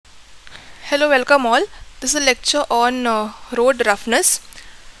Hello, welcome all. This is a lecture on road roughness.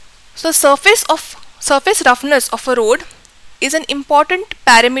 So, surface roughness of a road is an important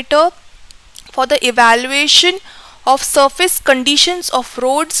parameter for the evaluation of surface conditions of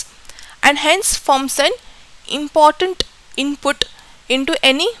roads and hence forms an important input into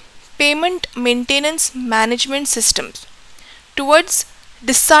any pavement maintenance management systems towards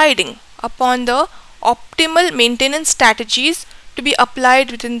deciding upon the optimal maintenance strategies to be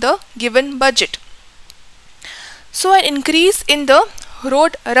applied within the given budget. So an increase in the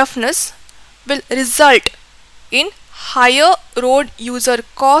road roughness will result in higher road user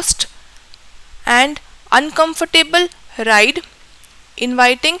cost and uncomfortable ride,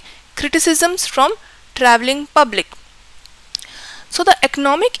 inviting criticisms from traveling public. So the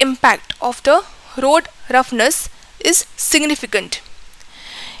economic impact of the road roughness is significant.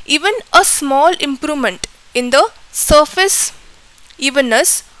 Even a small improvement in the surface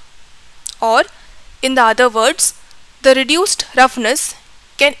evenness, or in the other words, the reduced roughness,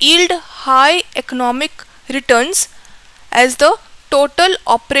 can yield high economic returns as the total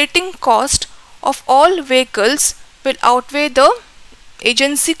operating cost of all vehicles will outweigh the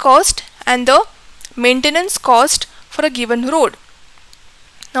agency cost and the maintenance cost for a given road.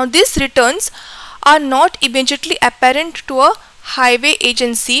 Now these returns are not immediately apparent to a highway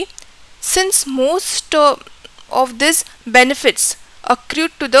agency, since most of these benefits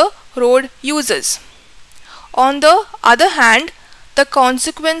accrued to the road users. On the other hand, the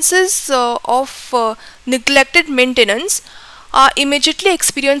consequences of neglected maintenance are immediately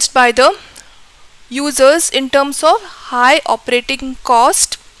experienced by the users in terms of high operating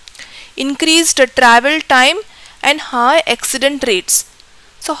cost, increased travel time and high accident rates.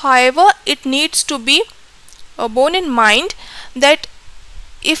 So however, it needs to be borne in mind that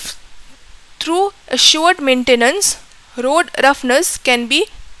if through assured maintenance road roughness can be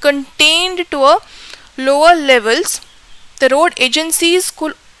contained to a lower levels, the road agencies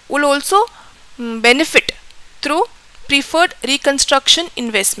will also benefit through preferred reconstruction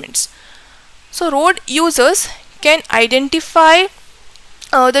investments. So road users can identify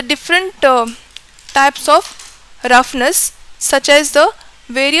the different types of roughness, such as the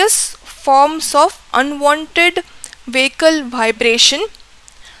various forms of unwanted vehicle vibration.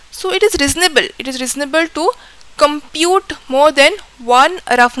 So it is reasonable to compute more than one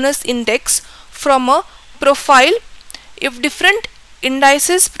roughness index from a profile if different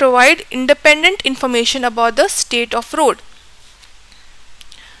indices provide independent information about the state of road.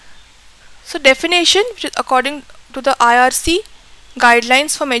 So definition, which is according to the IRC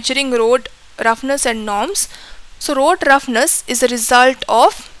guidelines for measuring road roughness and norms. So road roughness is a result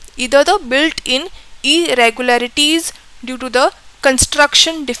of either the built-in irregularities due to the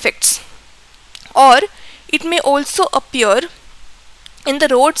construction defects, or it may also appear in the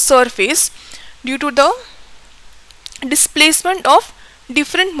road surface due to the displacement of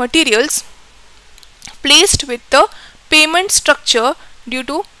different materials placed with the pavement structure due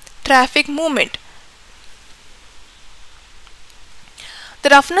to traffic movement. The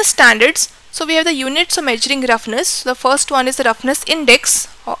roughness standards. So we have the units of measuring roughness. The first one is the roughness index,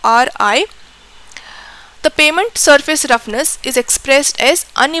 or RI. The pavement surface roughness is expressed as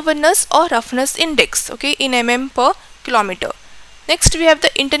unevenness or roughness index, okay, in mm per kilometer. Next we have the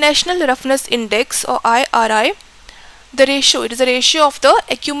international roughness index, or IRI. The ratio, it is a ratio of the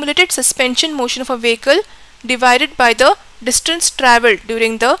accumulated suspension motion of a vehicle divided by the distance travelled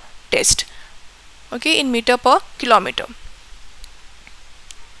during the test, okay, in meter per kilometer.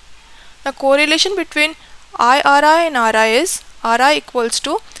 Now correlation between IRI and RI is RI equals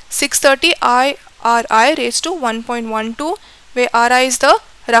to 630 IRI raised to 1.12, where RI is the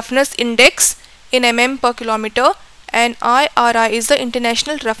roughness index in mm per kilometer and IRI is the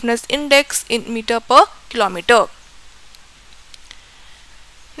international roughness index in meter per kilometer.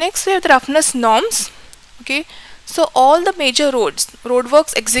 Next we have the roughness norms. Okay, so all the major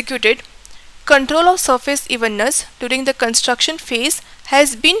roadworks executed, control of surface evenness during the construction phase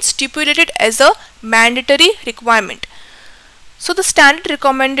has been stipulated as a mandatory requirement. So the standard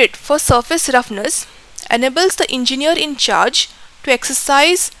recommended for surface roughness enables the engineer in charge to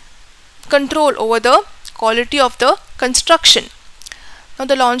exercise control over the quality of the construction. Now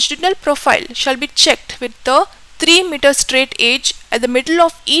the longitudinal profile shall be checked with the 3 meter straight edge at the middle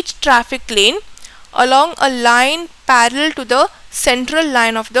of each traffic lane along a line parallel to the central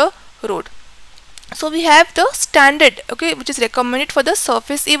line of the road. So we have the standard, okay, which is recommended for the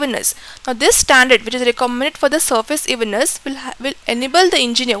surface evenness. Now this standard, which is recommended for the surface evenness, will enable the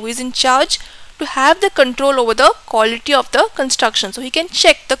engineer who is in charge to have the control over the quality of the construction. So he can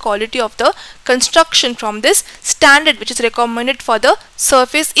check the quality of the construction from this standard, which is recommended for the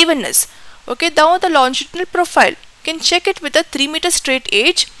surface evenness. Okay, now the longitudinal profile, you can check it with a 3-meter straight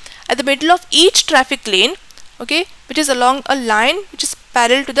edge at the middle of each traffic lane, okay, which is along a line which is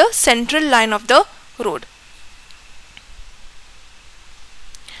parallel to the central line of the road.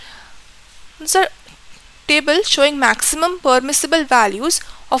 It's a table showing maximum permissible values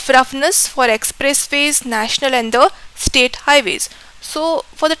of roughness for expressways, national and the state highways. So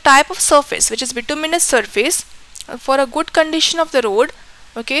for the type of surface which is bituminous surface, for a good condition of the road,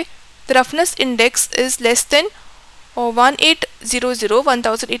 okay, the roughness index is less than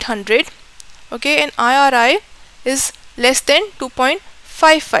 1800, okay, and IRI is less than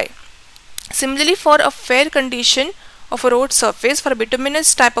 2.55. Similarly, for a fair condition of a road surface, for a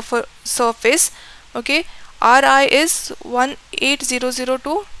bituminous type of a surface, okay, RI is 1800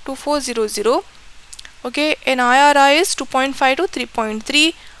 to 2400, okay, and IRI is 2.5 to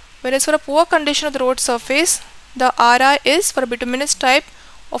 3.3. Whereas for a poor condition of the road surface, the RI is for a bituminous type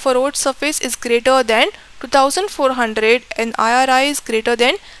of a road surface is greater than 2400 and IRI is greater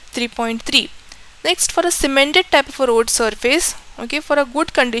than 3.3. Next, for a cemented type of a road surface, okay, for a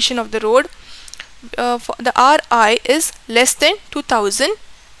good condition of the road, the RI is less than 2000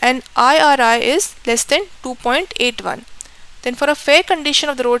 and IRI is less than 2.81. Then for a fair condition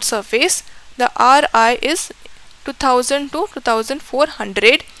of the road surface, the RI is 2000 to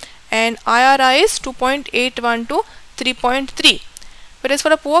 2400 and IRI is 2.81 to 3.3. Whereas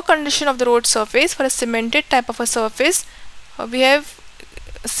for a poor condition of the road surface, for a cemented type of a surface, we have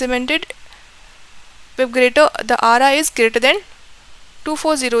cemented with the RI is greater than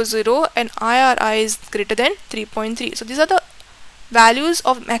 2400 and IRI is greater than 3.3. So these are the values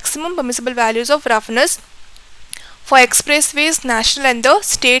of maximum permissible values of roughness for expressways, national and the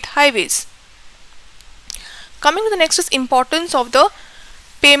state highways. Coming to the next is importance of the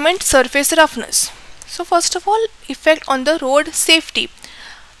pavement surface roughness. So first of all, effect on the road safety.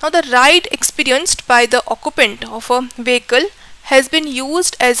 Now the ride experienced by the occupant of a vehicle has been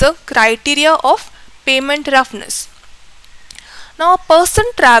used as a criteria of pavement roughness. Now a person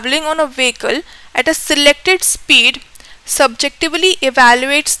traveling on a vehicle at a selected speed subjectively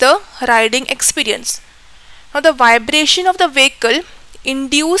evaluates the riding experience. Now the vibration of the vehicle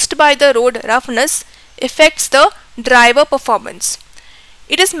induced by the road roughness affects the driver performance.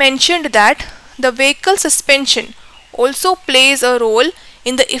 It is mentioned that the vehicle suspension also plays a role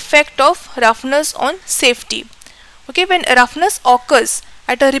in the effect of roughness on safety. Okay, when roughness occurs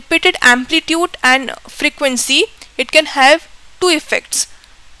at a repeated amplitude and frequency, it can have two effects.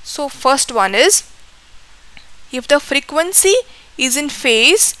 So first one is, if the frequency is in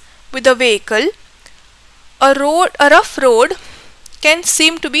phase with the vehicle, a rough road can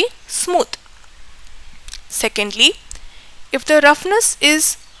seem to be smooth. Secondly, if the roughness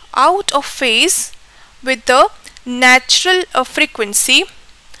is out of phase with the natural frequency,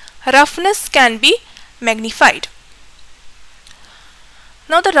 roughness can be magnified.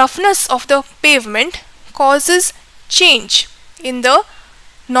 Now the roughness of the pavement causes change in the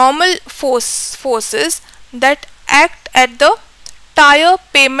normal forces that act at the tire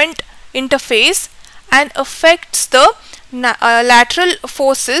pavement interface and affects the lateral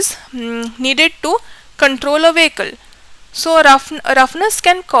forces needed to control a vehicle. So roughness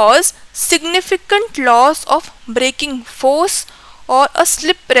can cause significant loss of braking force or a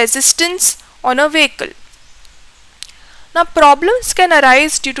slip resistance on a vehicle. Now problems can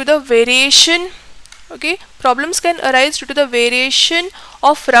arise due to the variation, okay,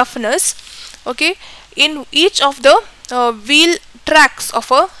 of roughness, okay, in each of the wheel tracks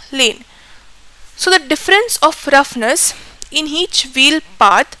of a lane. So the difference of roughness in each wheel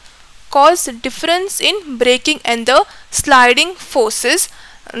path cause difference in braking and the sliding forces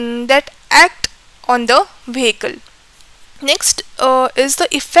that act on the vehicle. Next is the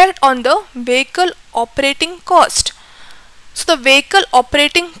effect on the vehicle operating cost. So the vehicle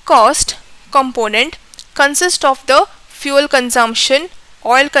operating cost component consists of the fuel consumption,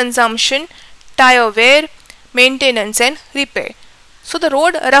 oil consumption, tire wear, maintenance and repair. So the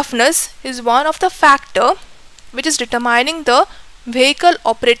road roughness is one of the factor which is determining the vehicle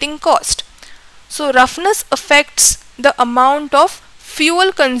operating cost. So roughness affects the amount of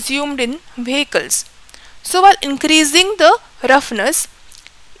fuel consumed in vehicles. So while increasing the roughness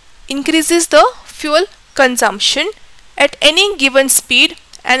increases the fuel consumption at any given speed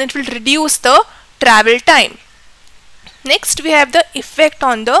and it will reduce the travel time. Next we have the effect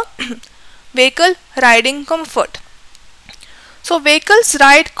on the vehicle riding comfort. So vehicle's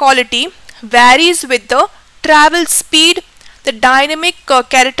ride quality varies with the travel speed, the dynamic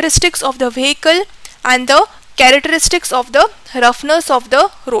characteristics of the vehicle and the characteristics of the roughness of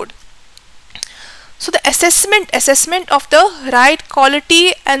the road. So the assessment of the ride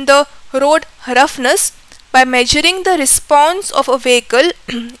quality and the road roughness by measuring the response of a vehicle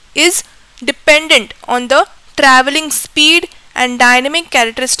is dependent on the traveling speed and dynamic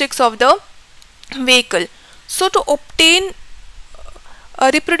characteristics of the vehicle. So to obtain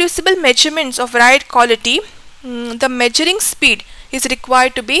reproducible measurements of ride quality, the measuring speed is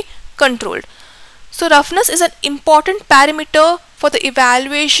required to be controlled. So roughness is an important parameter for the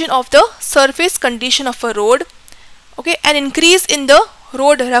evaluation of the surface condition of a road. Okay, an increase in the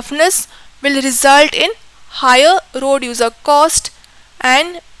road roughness will result in higher road user cost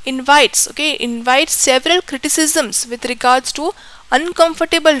and invites several criticisms with regards to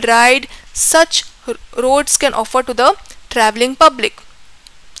uncomfortable ride such roads can offer to the traveling public.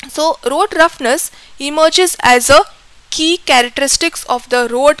 So road roughness emerges as a key characteristics of the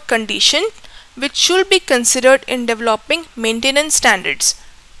road condition which should be considered in developing maintenance standards.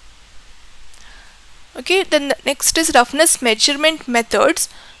 Okay, then next is roughness measurement methods.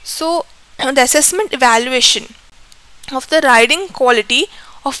 So the assessment evaluation of the riding quality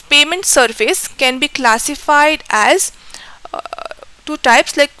of pavement surface can be classified as two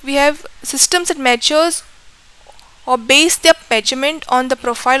types. Like we have systems that measures or base their measurement on the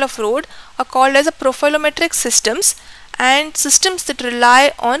profile of road are called as a profilometric systems, and systems that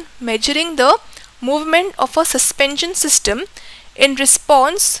rely on measuring the movement of a suspension system in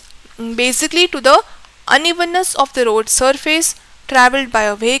response basically to the unevenness of the road surface traveled by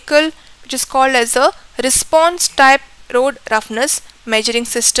a vehicle, which is called as a response type road roughness measuring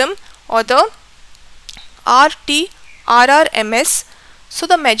system or the RRMS. So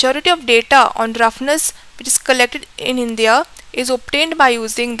the majority of data on roughness which is collected in India is obtained by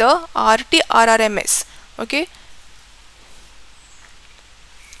using the RRMS. Okay.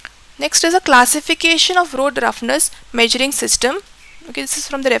 Next is a classification of road roughness measuring system. Okay, this is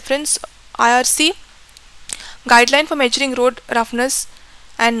from the reference IRC guideline for measuring road roughness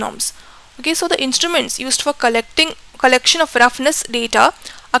and norms. Okay, so the instruments used for collection of roughness data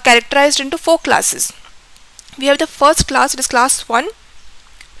are characterized into 4 classes. We have the first class, it is class 1,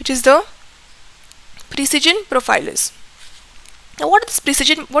 which is the precision profilers. Now what is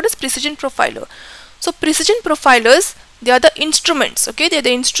precision profiler? So precision profilers, they are the instruments, okay, they are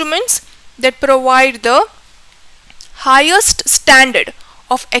the instruments that provide the highest standard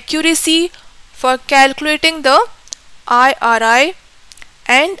of accuracy for calculating the IRI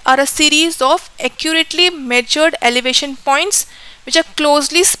and are a series of accurately measured elevation points which are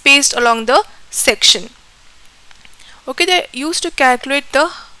closely spaced along the section. Okay, they are used to calculate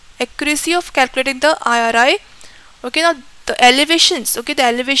the accuracy of calculating the IRI. Okay, now the elevations, okay, the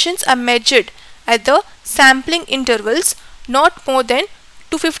elevations are measured at the sampling intervals not more than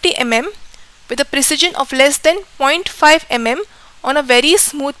 250 mm with a precision of less than 0.5 mm on a very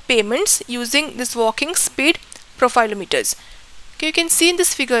smooth pavements using this walking speed profilometers. Okay, you can see in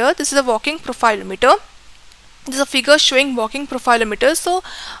this figure here, this is a walking profilometer. This is a figure showing walking profilometers. So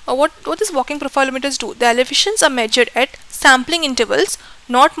what these walking profilometers do? The elevations are measured at sampling intervals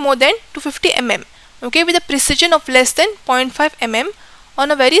not more than 250 mm, okay, with a precision of less than 0.5 mm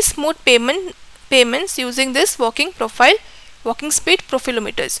on a very smooth pavements using this walking speed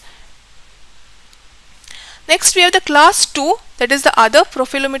profilometers. Next we have the class 2, that is the other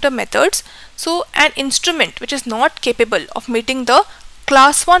profilometer methods. So an instrument which is not capable of meeting the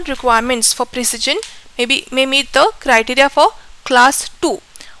class 1 requirements for precision may meet the criteria for class 2.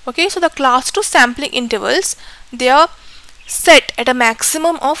 Okay, so the class 2 sampling intervals, they are set at a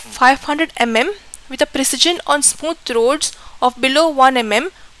maximum of 500 mm with a precision on smooth roads of below 1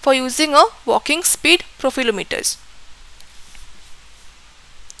 mm for using a walking speed profilometers.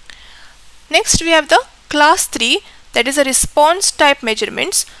 Next we have the class 3, that is a response type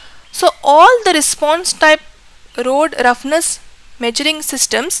measurements. So all the response type road roughness measuring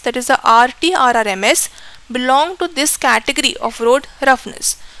systems, that is the RRMS, belong to this category of road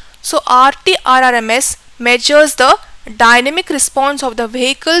roughness. So RRMS measures the dynamic response of the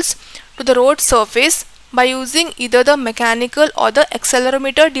vehicles to the road surface by using either the mechanical or the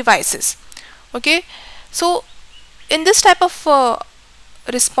accelerometer devices. Okay, so in this type of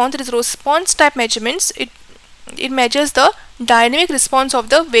response, it is response type measurements. It measures the dynamic response of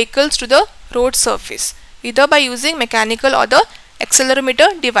the vehicles to the road surface either by using mechanical or the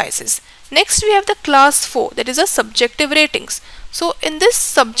accelerometer devices. Next we have the class 4, that is a subjective ratings. So in this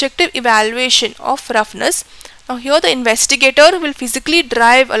subjective evaluation of roughness, now here the investigator will physically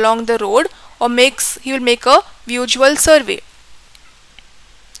drive along the road or he will make a visual survey.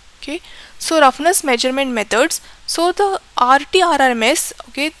 Okay, so roughness measurement methods. So the RRMS,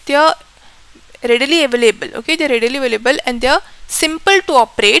 okay, they are readily available. Okay, they are readily available and they are simple to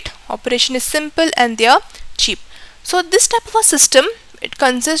operate. Operation is simple and they are cheap. So this type of a system it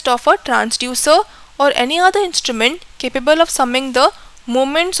consists of a transducer or any other instrument capable of summing the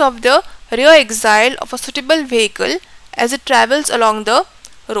movements of the rear axle of a suitable vehicle as it travels along the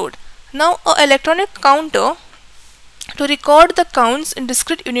road. Now, an electronic counter to record the counts in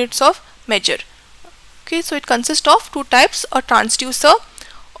discrete units of measure. Okay, so it consists of two types: a transducer,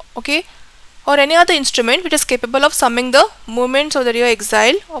 okay, or any other instrument which is capable of summing the movements of the rear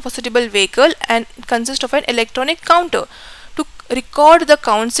axle of a suitable vehicle, and it consists of an electronic counter to record the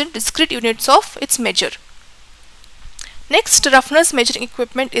counts in discrete units of its measure. Next roughness measuring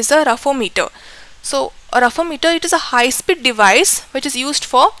equipment is a roughometer. So a roughometer, it is a high-speed device which is used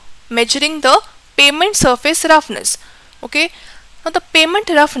for measuring the pavement surface roughness. Okay, now the pavement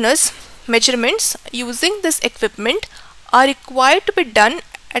roughness measurements using this equipment are required to be done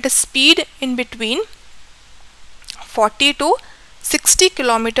at a speed in between 40 to 60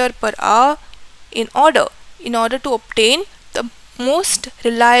 km per hour in order to obtain the most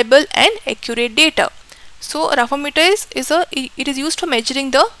reliable and accurate data. So a roughometer is used for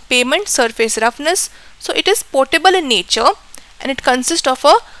measuring the pavement surface roughness. So it is portable in nature, and it consists of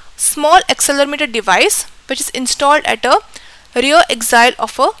a small accelerometer device which is installed at a rear axle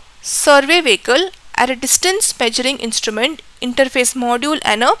of a survey vehicle at a distance measuring instrument, interface module,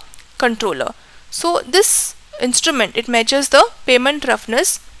 and a controller. So this instrument, it measures the pavement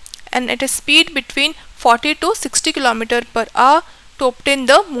roughness and at a speed between 40 to 60 km per hour to obtain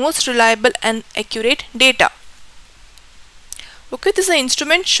the most reliable and accurate data. Okay, this is an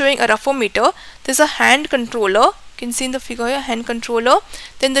instrument showing a roughometer. There is a hand controller. You can see in the figure here, hand controller.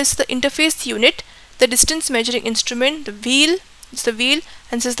 Then there is the interface unit, the distance measuring instrument, the wheel,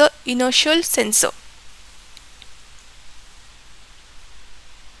 and this is the inertial sensor.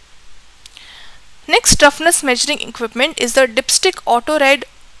 Next roughness measuring equipment is the dipstick auto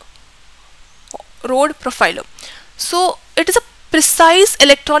road profiler. So it is a precise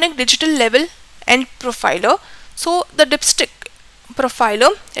electronic digital level and profiler. So the dipstick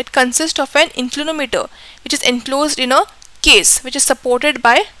profiler, it consists of an inclinometer which is enclosed in a case which is supported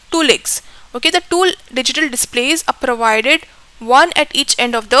by two legs. Okay, the two digital displays are provided, one at each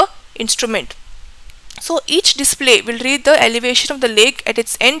end of the instrument. So each display will read the elevation of the leg at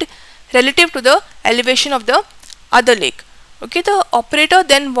its end relative to the elevation of the other leg. Okay, the operator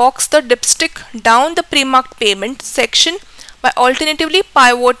then walks the dipstick down the pre-marked pavement section by alternatively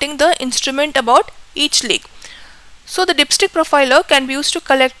pivoting the instrument about each leg. So the dipstick profiler can be used to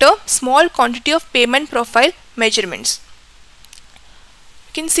collect a small quantity of pavement profile measurements.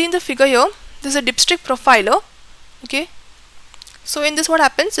 You can see in the figure here, this is a dipstick profiler. Okay, so in this what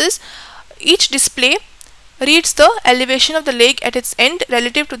happens is, each display reads the elevation of the leg at its end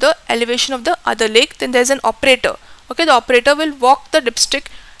relative to the elevation of the other leg. Then there is an operator. Okay, the operator will walk the dipstick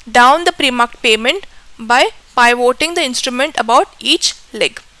down the pre-marked pavement by pivoting the instrument about each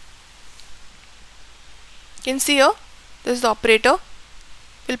leg. You can see here, this is the operator,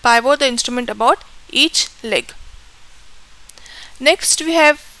 will pivot the instrument about each leg. Next we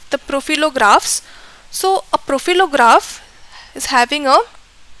have the profilographs. So a profilograph is having a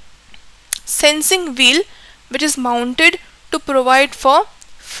sensing wheel which is mounted to provide for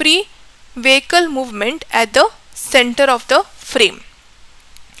free vehicle movement at the center of the frame.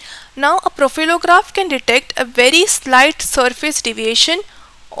 Now a profilograph can detect a very slight surface deviation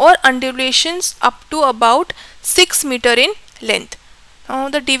or undulations up to about 6 meters in length. Now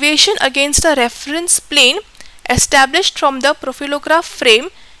the deviation against a reference plane established from the profilograph frame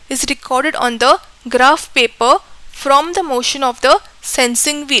is recorded on the graph paper from the motion of the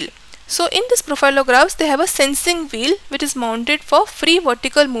sensing wheel. So in this profilographs, they have a sensing wheel which is mounted for free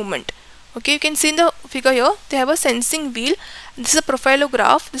vertical movement. Okay, you can see in the figure here, they have a sensing wheel. This is a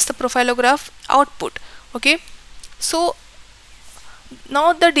profilograph. This is the profilograph output. Okay, so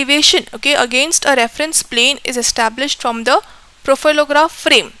now the deviation, okay, against a reference plane is established from the profilograph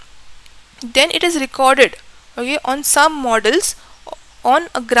frame. Then it is recorded, okay, on some models on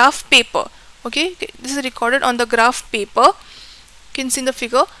a graph paper. Okay, this is recorded on the graph paper. You can see in the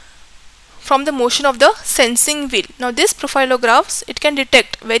figure, from the motion of the sensing wheel. Now this profilographs, it can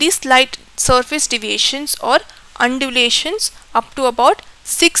detect very slight surface deviations or undulations up to about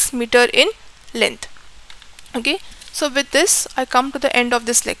 6 meters in length. Okay, so with this I come to the end of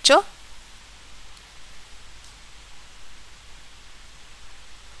this lecture.